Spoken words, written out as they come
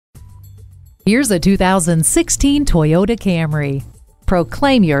Here's a 2016 Toyota Camry.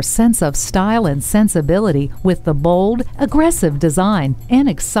 Proclaim your sense of style and sensibility with the bold, aggressive design and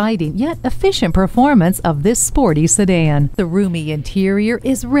exciting yet efficient performance of this sporty sedan. The roomy interior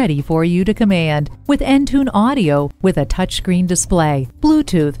is ready for you to command with N-Tune audio with a touchscreen display,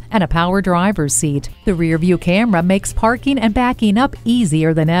 Bluetooth, and a power driver's seat. The rear-view camera makes parking and backing up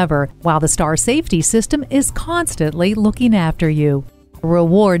easier than ever, while the Star Safety System is constantly looking after you.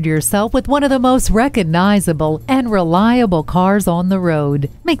 Reward yourself with one of the most recognizable and reliable cars on the road.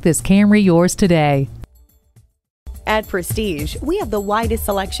 Make this Camry yours today. At Prestige, we have the widest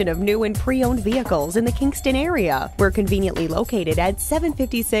selection of new and pre-owned vehicles in the Kingston area. We're conveniently located at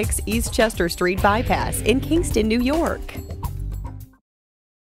 756 East Chester Street Bypass in Kingston, New York.